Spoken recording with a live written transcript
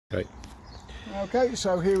Okay,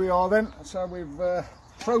 so here we are then. So we've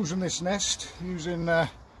frozen this nest using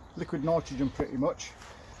liquid nitrogen pretty much.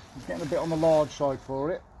 It's getting a bit on the large side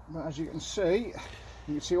for it, but as you can see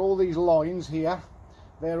all these lines here,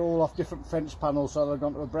 they're all off different fence panels. So they've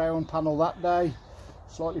gone to a brown panel that day,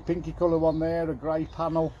 slightly pinky colour one there, a grey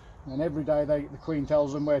panel, and every day the queen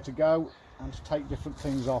tells them where to go and to take different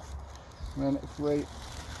things off. And then if we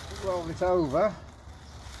roll it over,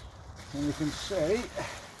 and you can see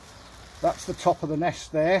that's the top of the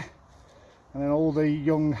nest there, and then all the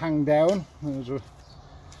young hang down. There's a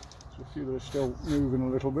few that are still moving a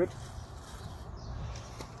little bit,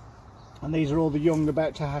 and these are all the young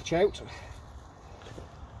about to hatch out.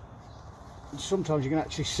 And sometimes you can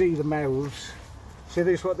actually see the mouths. See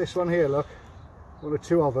this one here, look, one or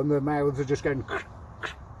two of them, the mouths are just going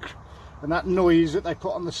and that noise that they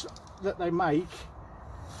put on that they make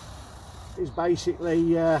is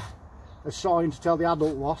basically a sign to tell the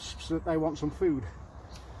adult wasps that they want some food,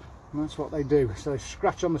 and that's what they do. So they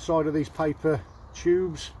scratch on the side of these paper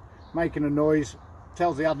tubes, making a noise,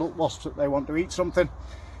 tells the adult wasps that they want to eat something,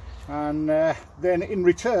 and then in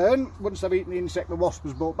return, once they've eaten the insect the wasp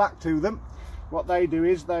has brought back to them, what they do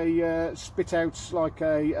is they spit out like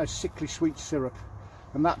a sickly sweet syrup,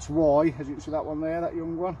 and that's why, as you can see that one there, that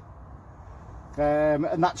young one,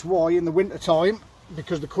 and that's why in the winter time,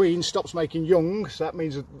 because the queen stops making young, so that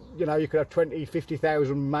means that, you know, you could have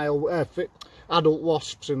 20-50,000 male adult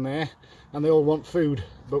wasps in there, and they all want food.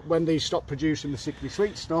 But when these stop producing the sickly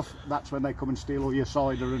sweet stuff, that's when they come and steal all your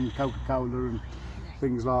cider and Coca-Cola and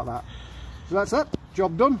things like that. So that's that,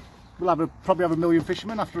 job done. We'll probably have a million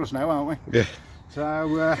fishermen after us now, aren't we? Yeah.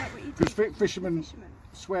 So because fishermen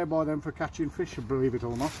swear by them for catching fish, believe it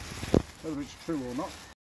or not, whether it's true or not.